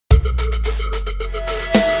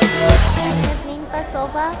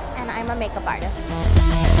Silva, and I'm a makeup artist.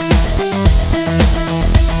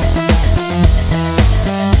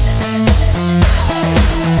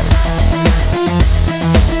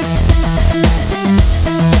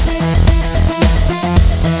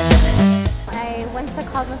 I went to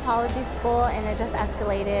cosmetology school and it just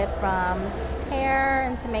escalated from hair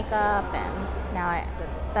into makeup, and now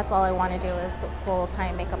that's all I want to do is a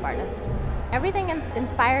full-time makeup artist. Everything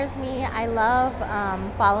inspires me. I love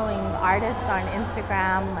following artists on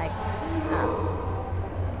Instagram, like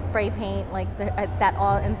spray paint, like that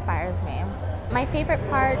all inspires me. My favorite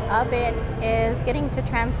part of it is getting to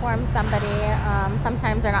transform somebody.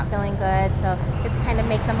 Sometimes they're not feeling good, so it's kind of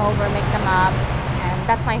make them over, make them up, and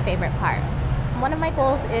that's my favorite part. One of my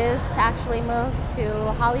goals is to actually move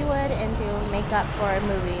to Hollywood and do makeup for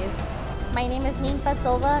movies. My name is Ninfa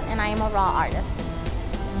Silva, and I am a raw artist.